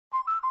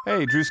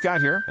Hey, Drew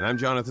Scott here, and I'm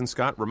Jonathan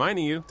Scott,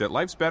 reminding you that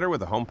life's better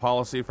with a home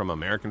policy from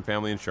American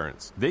Family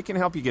Insurance. They can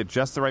help you get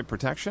just the right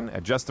protection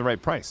at just the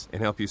right price and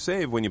help you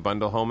save when you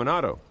bundle home and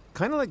auto.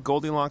 Kind of like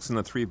Goldilocks and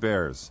the Three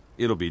Bears.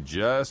 It'll be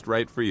just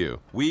right for you.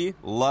 We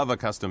love a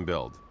custom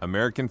build.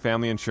 American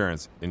Family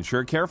Insurance.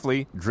 Insure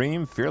carefully,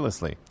 dream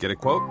fearlessly. Get a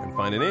quote and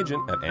find an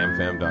agent at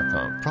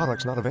amfam.com.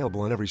 Products not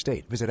available in every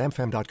state. Visit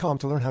amfam.com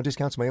to learn how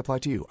discounts may apply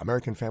to you.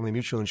 American Family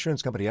Mutual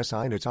Insurance Company, SI,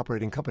 and its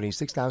operating company,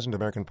 6000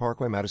 American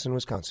Parkway, Madison,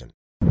 Wisconsin.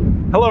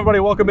 Hello, everybody.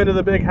 Welcome into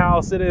the Big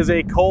House. It is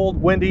a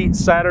cold, windy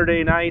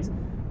Saturday night.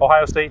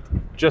 Ohio State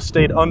just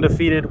stayed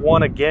undefeated,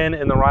 won again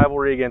in the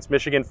rivalry against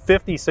Michigan,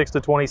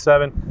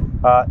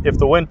 56-27. If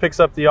the wind picks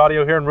up the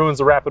audio here and ruins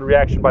the rapid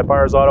reaction by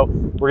Byers Auto,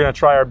 we're going to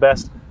try our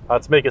best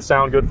to make it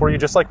sound good for you,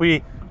 just like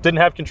we didn't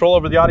have control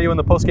over the audio in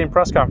the post-game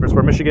press conference,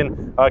 where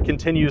Michigan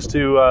continues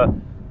to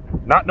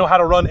not know how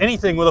to run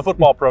anything with a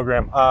football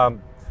program.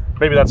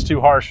 Maybe that's too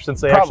harsh,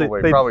 since they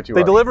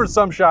delivered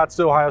some shots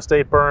to Ohio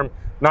State, Berm,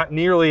 not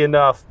nearly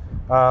enough.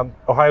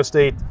 Ohio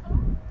State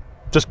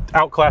just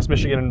outclassed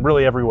Michigan in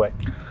really every way.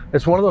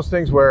 It's one of those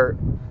things where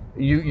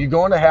you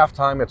go into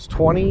halftime, it's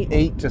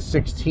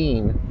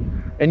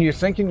 28-16, and you're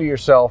thinking to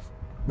yourself,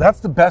 that's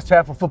the best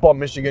half of football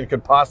Michigan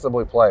could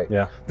possibly play.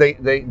 Yeah.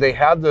 They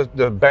had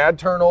the bad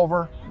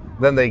turnover,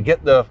 then they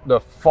get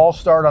the false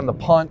start on the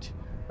punt,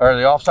 or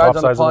the offsides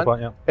on the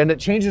punt, yeah. And it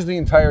changes the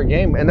entire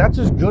game. And that's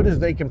as good as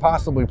they can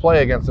possibly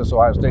play against this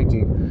Ohio State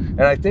team.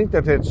 And I think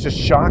that it's just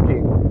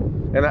shocking.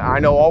 And I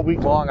know all week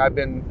long I've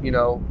been,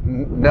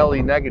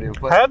 Nelly negative.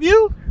 But have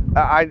you?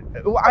 I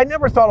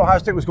never thought Ohio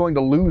State was going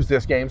to lose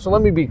this game. So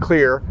let me be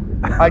clear.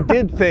 I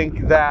did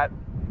think that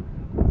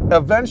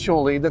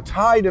eventually the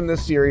tide in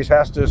this series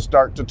has to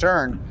start to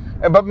turn.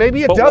 But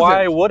maybe it doesn't. But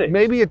why would it?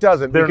 Maybe it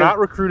doesn't. They're not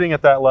recruiting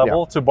at that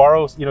level. Yeah. To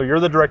borrow, you're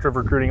the director of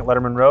recruiting at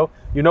Letterman Row.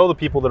 You know the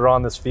people that are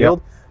on this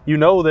field. Yep. You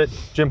know that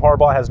Jim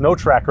Harbaugh has no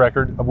track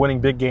record of winning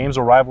big games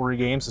or rivalry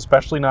games,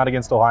 especially not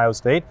against Ohio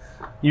State.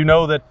 You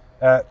know that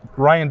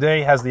Ryan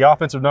Day has the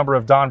offensive number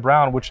of Don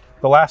Brown, which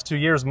the last 2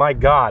 years, my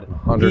God,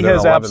 he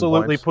has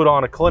absolutely put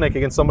on a clinic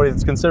against somebody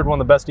that's considered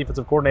one of the best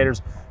defensive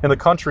coordinators in the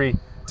country.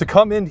 To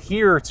come in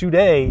here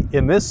today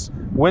in this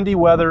windy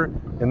weather,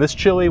 in this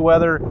chilly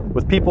weather,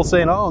 with people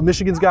saying, oh,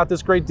 Michigan's got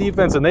this great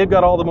defense and they've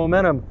got all the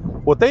momentum.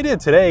 What they did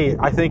today,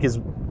 I think, is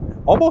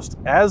almost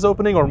as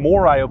opening or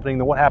more eye-opening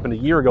than what happened a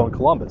year ago in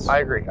Columbus. I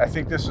agree. I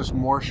think this is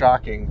more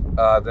shocking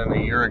than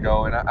a year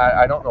ago, and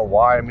I don't know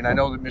why. I mean, I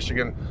know that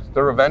Michigan,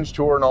 the revenge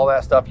tour and all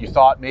that stuff, you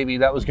thought maybe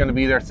that was going to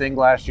be their thing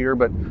last year,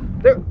 but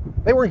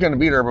they weren't going to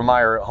beat Urban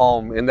Meyer at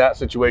home in that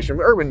situation.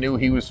 Urban knew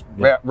he was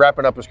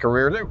wrapping up his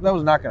career. That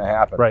was not going to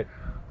happen. Right.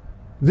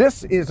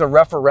 This is a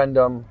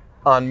referendum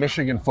on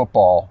Michigan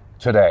football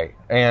today,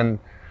 and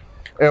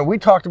we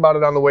talked about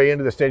it on the way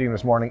into the stadium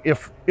this morning.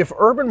 If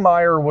Urban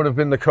Meyer would have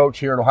been the coach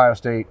here at Ohio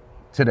State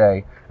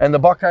today and the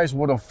Buckeyes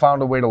would have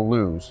found a way to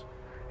lose,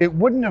 it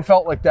wouldn't have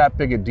felt like that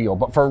big a deal.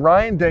 But for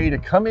Ryan Day to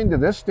come into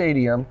this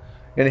stadium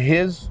in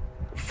his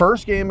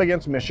first game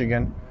against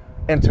Michigan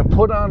and to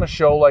put on a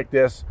show like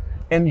this,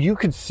 and you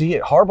could see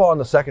it, Harbaugh in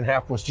the second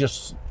half was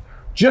just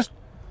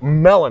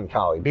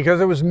melancholy because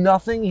there was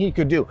nothing he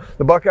could do.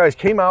 The Buckeyes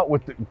came out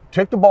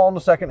took the ball in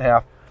the second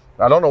half.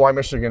 I don't know why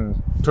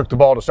Michigan took the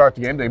ball to start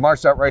the game. They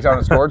marched out right down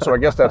and scored, so I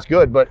guess that's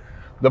good. But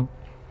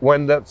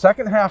when the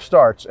second half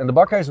starts and the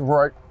Buckeyes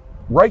were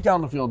right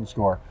down the field and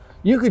score,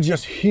 you could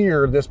just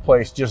hear this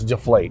place just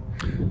deflate.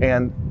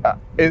 And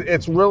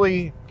it's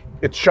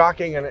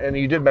shocking, and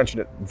you did mention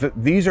it.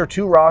 These are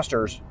two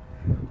rosters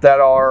that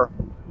are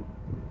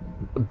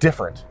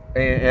different.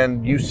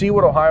 And you see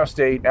what Ohio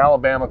State,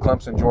 Alabama,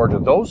 Clemson, Georgia,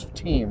 those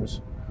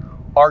teams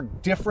are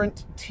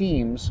different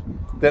teams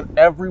than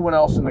everyone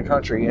else in the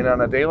country. And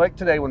on a day like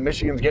today, when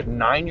Michigan's getting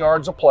 9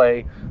 yards of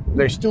play,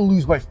 they still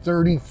lose by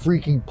 30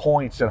 freaking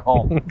points at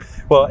home.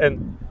 Well,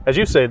 and as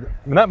you said,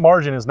 that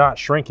margin is not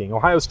shrinking.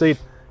 Ohio State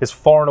is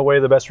far and away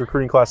the best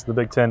recruiting class of the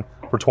Big Ten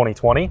for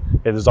 2020.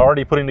 It is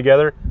already putting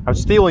together. I'm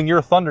stealing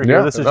your thunder here.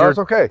 Yeah, this is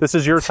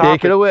your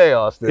topic. Take it away,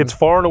 Austin. It's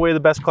far and away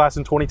the best class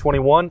in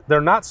 2021.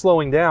 They're not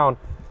slowing down.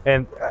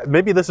 And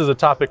maybe this is a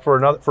topic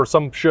for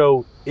some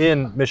show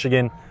in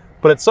Michigan.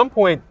 But at some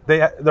point,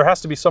 there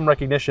has to be some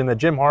recognition that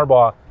Jim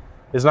Harbaugh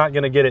is not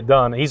going to get it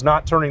done. He's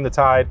not turning the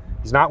tide.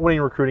 He's not winning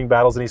recruiting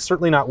battles, and he's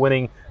certainly not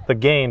winning the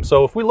game.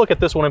 So if we look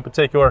at this one in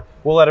particular,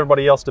 we'll let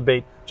everybody else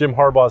debate Jim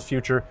Harbaugh's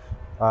future.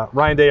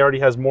 Ryan Day already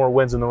has more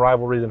wins in the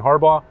rivalry than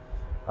Harbaugh,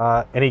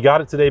 and he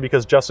got it today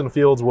because Justin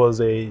Fields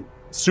was a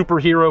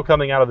superhero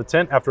coming out of the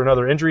tent after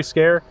another injury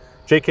scare.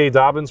 J.K.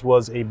 Dobbins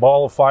was a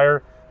ball of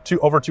fire,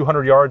 over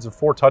 200 yards and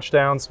 4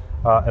 touchdowns,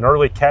 an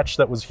early catch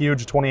that was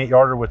huge, a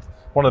 28-yarder with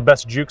one of the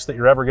best jukes that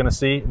you're ever going to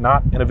see,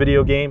 not in a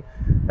video game.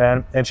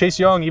 And Chase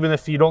Young, even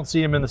if you don't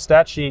see him in the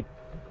stat sheet,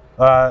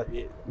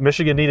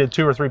 Michigan needed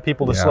 2 or 3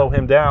 people to slow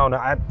him down.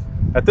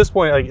 At this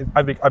point,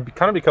 I've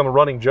kind of become a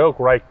running joke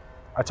where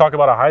I talk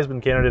about a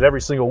Heisman candidate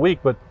every single week,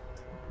 but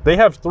they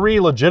have 3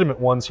 legitimate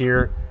ones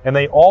here, and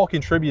they all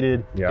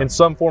contributed in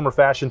some form or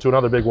fashion to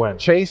another big win.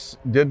 Chase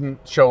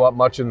didn't show up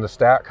much in the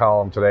stat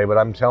column today, but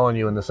I'm telling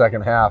you, in the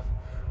second half,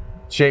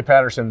 Shea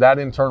Patterson, that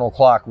internal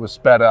clock was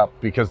sped up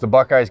because the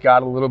Buckeyes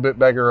got a little bit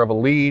bigger of a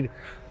lead.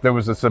 There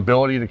was this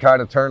ability to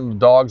kind of turn the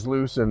dogs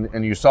loose,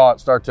 and you saw it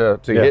start to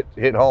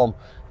hit home.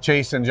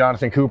 Chase and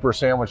Jonathan Cooper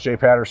sandwiched Shea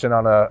Patterson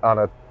on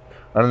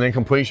an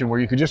incompletion where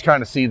you could just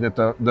kind of see that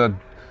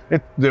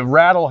the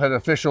rattle had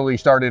officially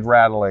started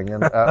rattling.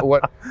 And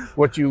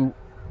what you're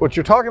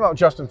talking about,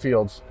 Justin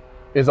Fields,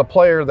 is a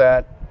player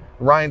that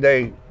Ryan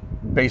Day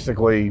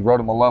basically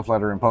wrote him a love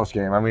letter in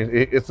postgame. I mean,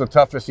 it's the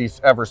toughest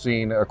he's ever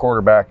seen a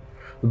quarterback.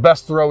 The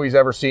best throw he's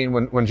ever seen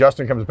when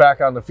Justin comes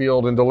back on the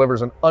field and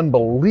delivers an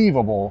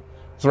unbelievable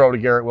throw to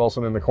Garrett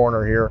Wilson in the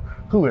corner here,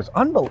 who is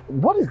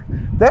unbelievable.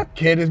 That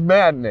kid is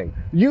maddening.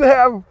 You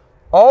have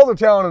all the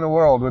talent in the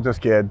world with this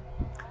kid,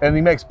 and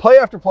he makes play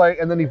after play,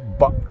 and then he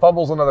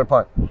fumbles another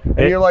punt.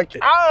 And you're like,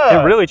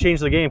 It really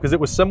changed the game because it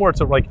was similar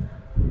to, like,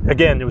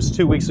 again, it was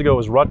 2 weeks ago, it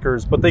was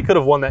Rutgers, but they could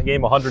have won that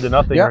game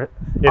 100-0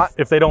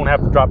 if they don't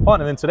have to drop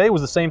punt. And then today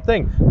was the same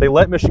thing. They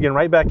let Michigan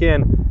right back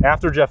in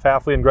after Jeff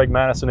Hafley and Greg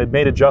Madison had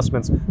made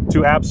adjustments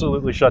to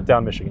absolutely shut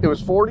down Michigan. It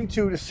was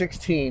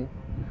 42-16.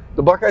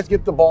 The Buckeyes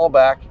get the ball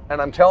back,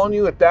 and I'm telling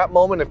you, at that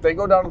moment, if they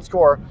go down and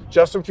score,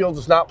 Justin Fields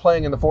is not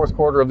playing in the fourth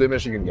quarter of the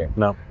Michigan game.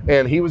 No.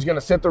 And he was going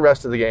to sit the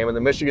rest of the game, and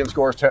the Michigan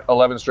scores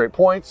 11 straight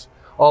points.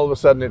 All of a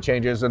sudden it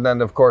changes, and then,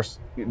 of course,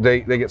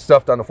 they get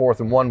stuffed on the 4th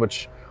and 1,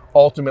 which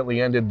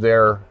ultimately ended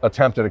their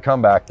attempt at a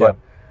comeback. But,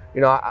 you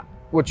know,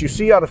 what you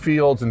see out of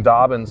Fields and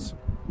Dobbins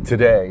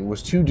today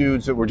was two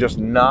dudes that were just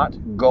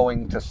not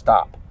going to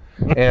stop.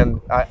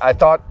 And I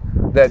thought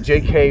that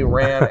J.K.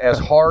 ran as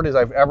hard as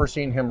I've ever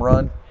seen him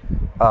run.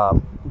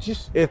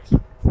 It's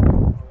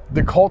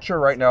the culture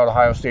right now at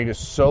Ohio State is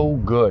so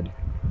good.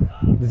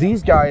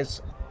 These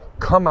guys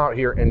come out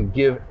here and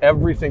give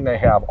everything they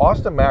have.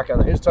 Austin Mack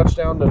on his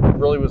touchdown that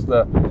really was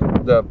the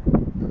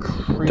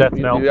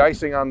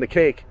icing on the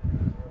cake.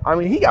 I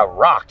mean, he got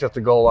rocked at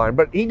the goal line,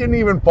 but he didn't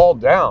even fall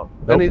down.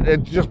 Nope. And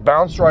it just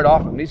bounced right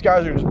off him. These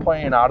guys are just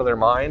playing out of their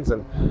minds,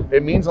 and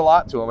it means a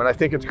lot to them. And I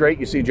think it's great.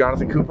 You see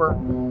Jonathan Cooper,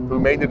 who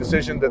made the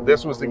decision that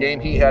this was the game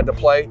he had to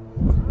play.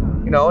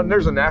 You know, and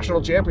there's a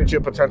national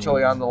championship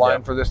potentially on the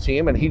line for this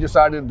team, and he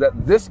decided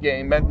that this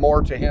game meant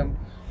more to him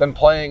than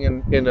playing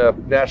in a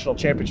national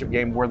championship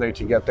game were they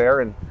to get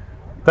there. And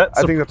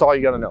I think that's all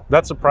you got to know.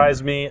 That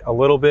surprised me a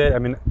little bit. I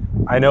mean,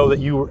 I know that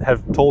you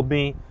have told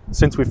me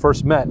since we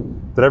first met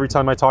that every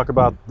time I talk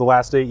about the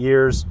last 8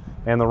 years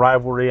and the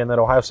rivalry and that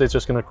Ohio State's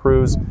just going to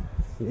cruise,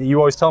 you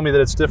always tell me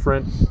that it's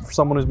different for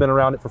someone who's been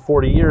around it for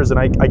 40 years, and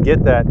I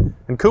get that.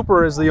 And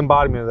Cooper is the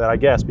embodiment of that, I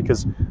guess,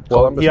 because,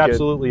 well, he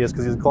absolutely is,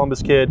 because he's a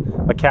Columbus kid,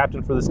 a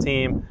captain for this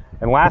team.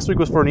 And last week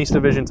was for an East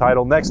Division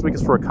title. Next week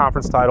is for a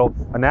conference title.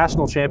 A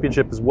national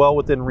championship is well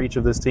within reach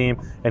of this team.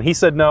 And he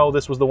said no,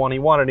 this was the one he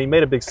wanted. He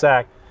made a big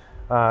sack.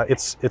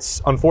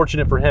 It's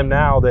unfortunate for him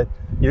now that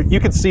you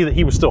could see that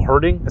he was still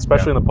hurting,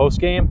 especially in the post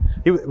game.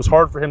 It was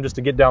hard for him just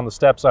to get down the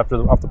steps off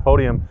the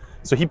podium.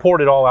 So he poured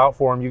it all out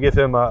for him. You give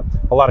him a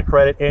lot of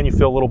credit, and you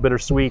feel a little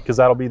bittersweet because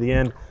that'll be the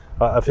end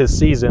of his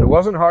season. It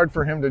wasn't hard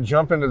for him to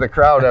jump into the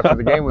crowd after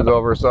the game was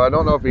over. So I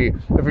don't know if he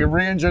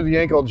re-injured the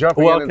ankle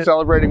jumping in and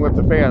celebrating with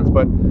the fans.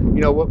 But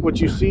you know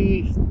what you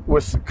see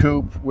with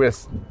Coop,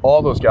 with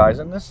all those guys,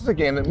 and this is a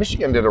game that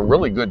Michigan did a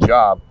really good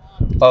job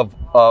of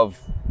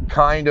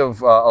kind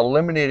of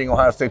eliminating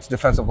Ohio State's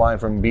defensive line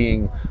from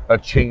being a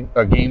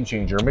game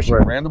changer.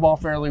 Michigan ran the ball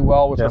fairly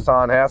well with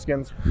Hassan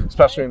Haskins,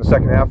 especially in the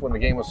second half when the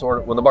game was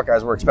when the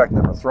Buckeyes were expecting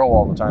them to throw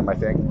all the time, I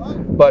think.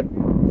 But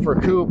for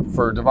Coop,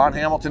 for Devon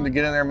Hamilton to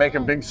get in there and make a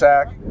big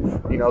sack,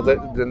 you know,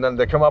 and then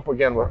they come up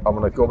again. I'm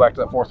going to go back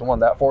to that 4th and 1.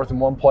 That 4th and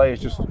 1 play is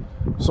just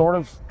sort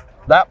of,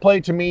 that play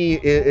to me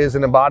is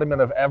an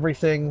embodiment of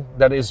everything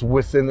that is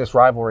within this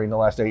rivalry in the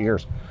last 8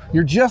 years.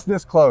 You're just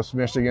this close,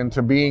 Michigan,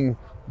 to being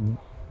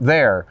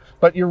there,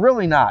 but you're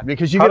really not,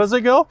 because how does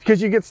it go?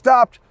 Because you get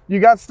stopped. You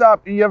got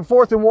stopped. You have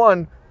 4th and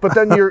 1, but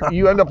then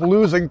you end up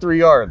losing 3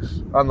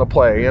 yards on the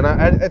play, and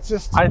it's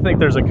just. I think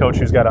there's a coach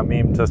who's got a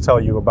meme to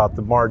tell you about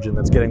the margin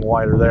that's getting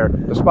wider there.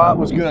 The spot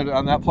was good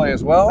on that play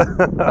as well,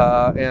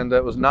 and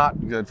it was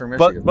not good for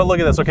Michigan. But look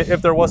at this. Okay,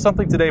 if there was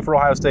something today for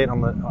Ohio State on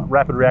the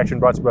rapid reaction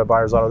brought to you by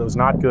Byers Auto that was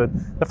not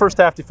good, the first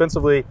half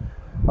defensively.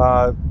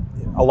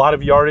 A lot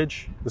of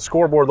yardage. The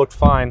scoreboard looked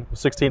fine,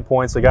 16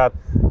 points. They got,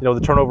 the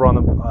turnover on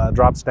the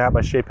drop snap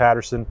by Shea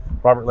Patterson.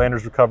 Robert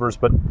Landers recovers,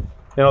 but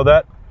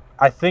that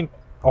I think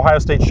Ohio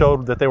State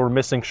showed that they were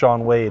missing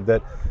Sean Wade.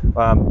 That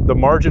the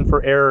margin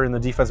for error in the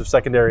defensive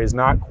secondary is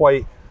not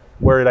quite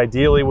where it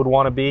ideally would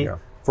want to be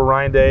for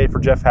Ryan Day, for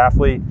Jeff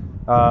Hafley,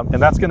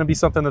 and that's going to be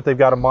something that they've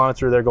got to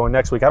monitor there going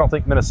next week. I don't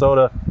think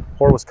Minnesota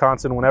or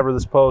Wisconsin, whenever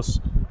this posts,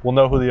 will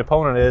know who the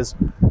opponent is.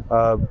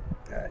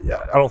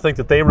 I don't think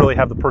that they really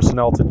have the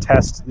personnel to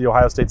test the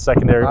Ohio State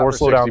secondary or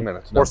slow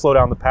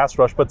down the pass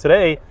rush. But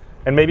today,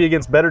 and maybe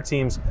against better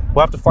teams,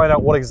 we'll have to find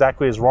out what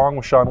exactly is wrong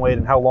with Sean Wade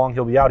and how long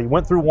he'll be out. He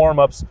went through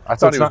warm-ups. I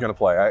thought he was going to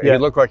play. He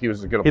looked like he was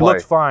going to play. He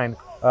looked fine,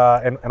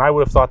 and I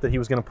would have thought that he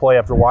was going to play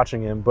after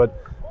watching him. But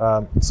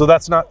so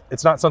it's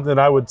not something that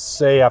I would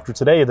say after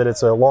today that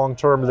it's a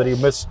long-term that he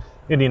missed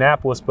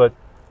Indianapolis. But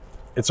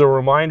it's a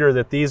reminder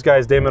that these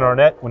guys, Damon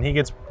Arnett, when he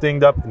gets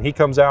dinged up and he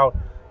comes out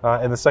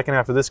in the second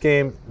half of this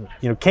game,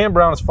 Cam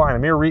Brown is fine.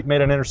 Amir Reed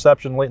made an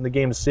interception late in the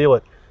game to seal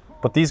it.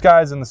 But these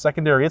guys in the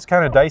secondary, it's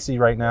kind of dicey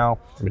right now.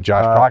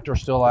 Josh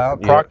Proctor's still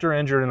out. Proctor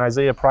injured and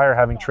Isaiah Pryor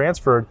having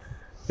transferred.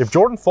 If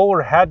Jordan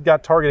Fuller had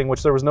got targeting,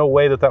 which there was no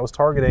way that was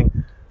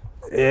targeting,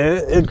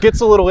 it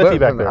gets a little iffy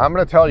back there. I'm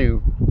going to tell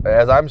you,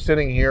 as I'm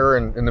sitting here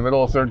in the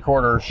middle of third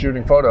quarter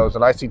shooting photos,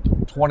 and I see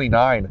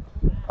 29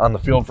 on the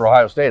field for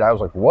Ohio State, I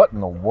was like, what in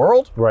the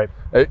world? Right.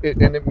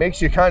 And it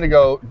makes you kind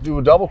of do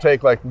a double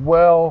take, like,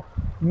 well,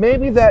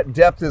 maybe that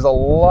depth is a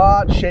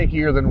lot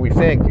shakier than we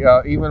think,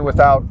 even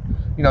without,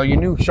 you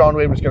knew Sean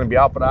Wade was going to be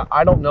out, but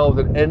I don't know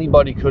that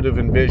anybody could have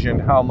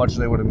envisioned how much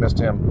they would have missed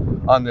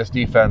him on this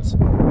defense.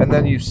 And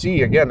then you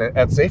see, again,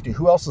 at safety,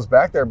 who else is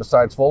back there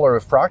besides Fuller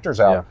if Proctor's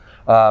out?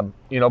 Yeah.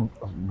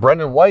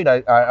 Brendan White,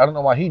 I don't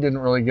know why he didn't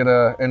really get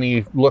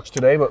any looks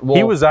today, but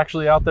he was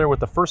actually out there with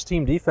the first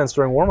team defense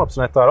during warmups,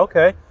 and I thought,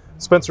 okay,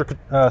 Spencer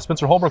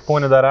Holbrook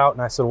pointed that out,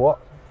 and I said, well,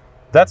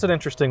 that's an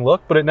interesting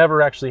look, but it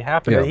never actually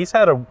happened. Yeah. He's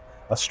had a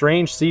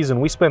strange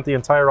season. We spent the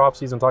entire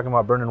offseason talking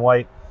about Brendan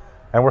White,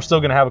 and we're still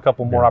going to have a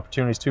couple more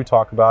opportunities to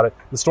talk about it.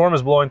 The storm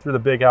is blowing through the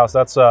big house.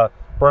 That's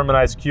Berman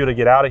Ice Q to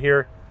get out of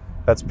here.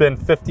 That's been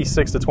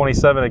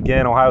 56-27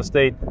 again. Ohio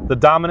State, the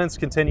dominance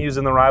continues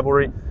in the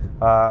rivalry.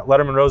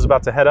 Letterman Rowe's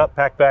about to head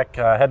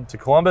to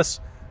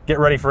Columbus. Get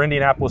ready for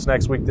Indianapolis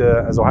next week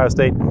as Ohio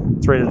State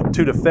is ready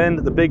to defend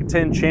the Big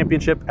Ten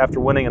championship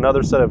after winning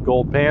another set of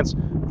gold pants.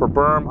 For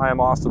Berm, I am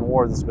Austin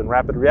Ward. This has been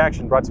Rapid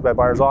Reaction, brought to you by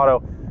Byers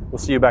Auto. We'll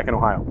see you back in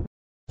Ohio.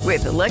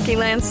 With the Lucky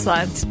Land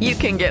Slots, you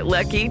can get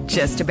lucky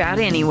just about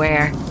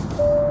anywhere.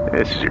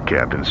 This is your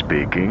captain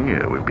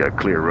speaking. We've got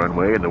clear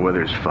runway and the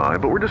weather's fine,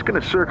 but we're just going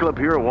to circle up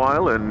here a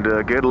while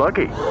and get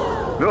lucky.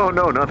 No,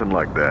 nothing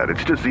like that.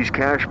 It's just these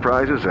cash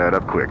prizes add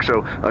up quick.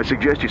 So I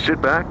suggest you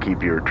sit back,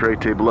 keep your tray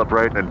table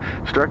upright, and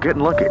start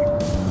getting lucky.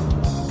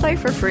 Play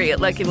for free at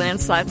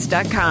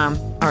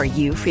LuckyLandSlots.com. Are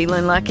you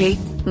feeling lucky?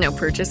 No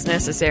purchase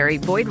necessary.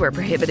 Void where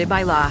prohibited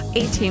by law.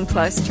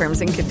 18+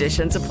 terms and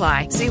conditions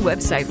apply. See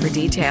website for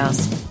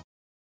details.